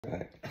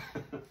Right.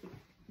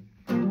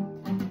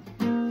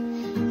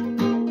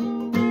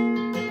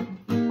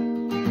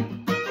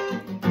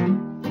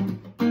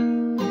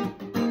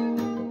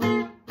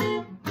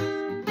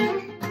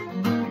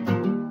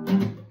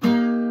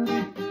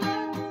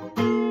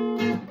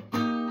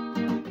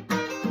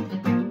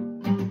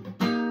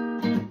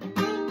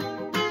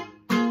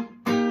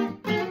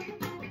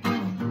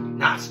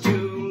 Nice to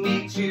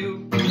meet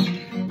you.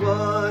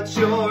 What's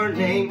your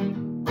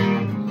name?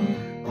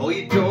 Oh,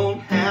 you don't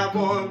have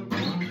one.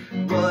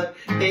 What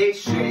a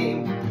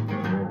shame.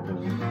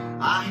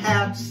 I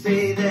have to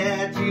say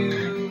that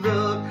you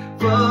look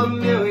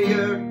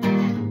familiar.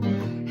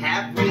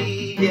 Have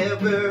we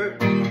ever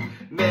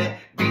met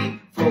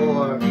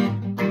before?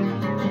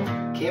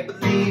 Can't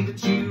believe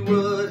that you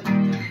would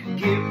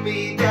give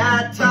me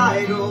that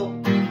title.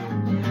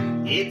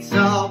 It's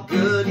all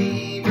good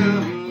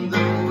even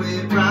though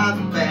it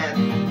rhymes bad.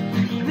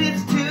 And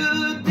it's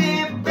too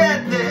damn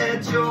bad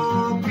that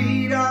your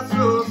feet are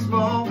so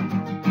small.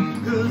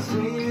 'Cause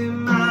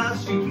in my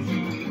shoes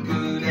you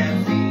could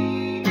have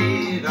seen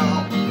it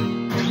all.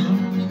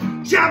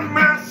 Got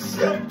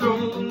myself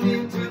thrown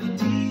into the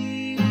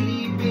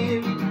deep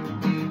end.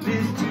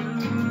 It's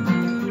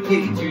too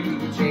late to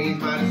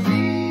change my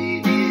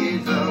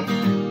decisions.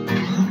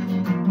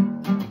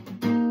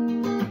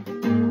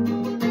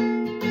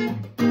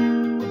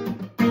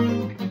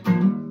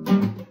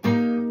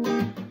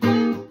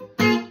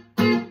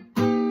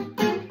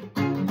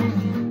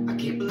 I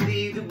can't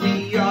believe that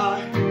we are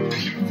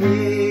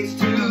face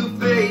to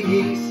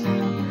face.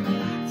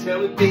 Tell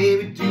me,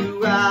 baby,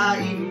 do I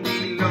even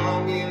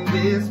belong in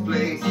this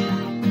place?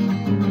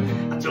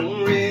 I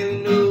don't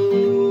really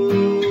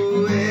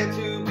know where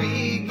to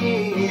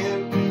begin.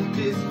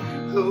 Just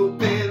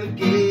open the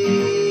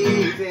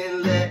gates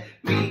and let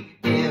me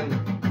in.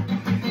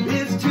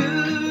 It's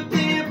too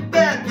damn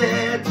bad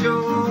that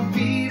your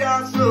feet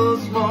are so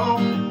small.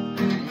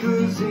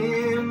 'Cause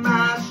in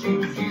my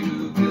shoes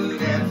you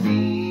could have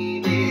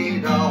seen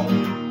it all.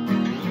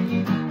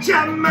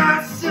 Got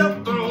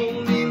myself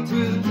thrown into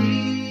the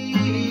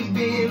deep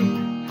end.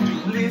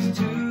 It's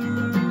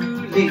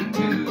too late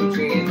to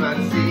change my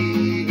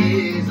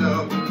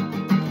decision.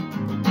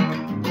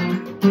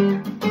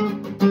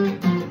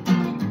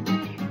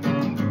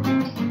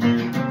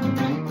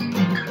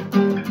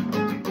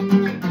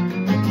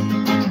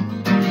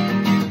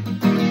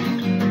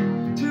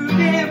 Too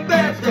damn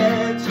bad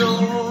that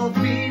your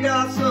feet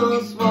are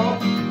so small.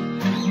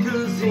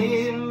 'Cause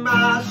in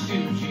my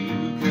shoes you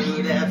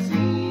could have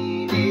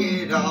seen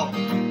it all.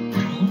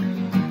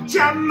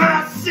 Got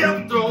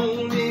myself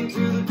thrown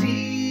into the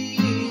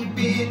deep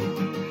end.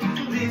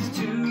 It's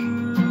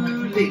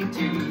too late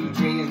to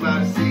change my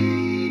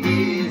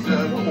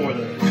decision. One more of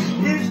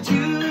those. It's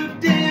too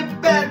damn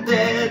bad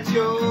that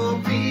your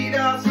feet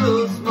are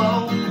so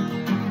small.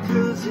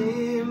 'Cause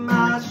in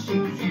my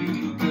shoes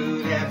you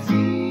could have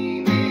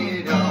seen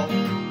it all.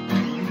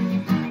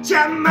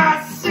 Got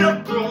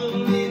myself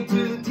thrown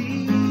into the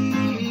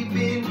deep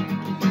end.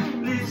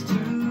 It's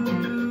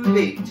too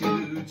late to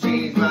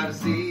change my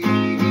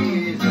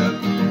decision.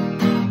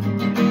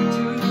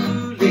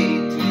 Too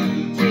late to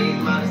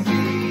change my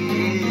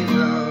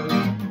decision.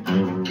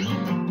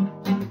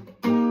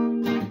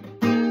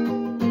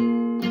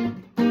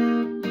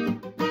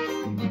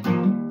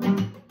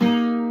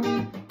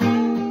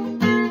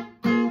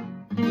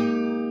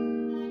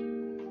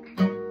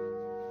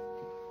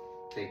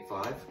 Take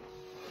 5.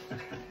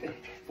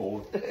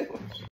 4.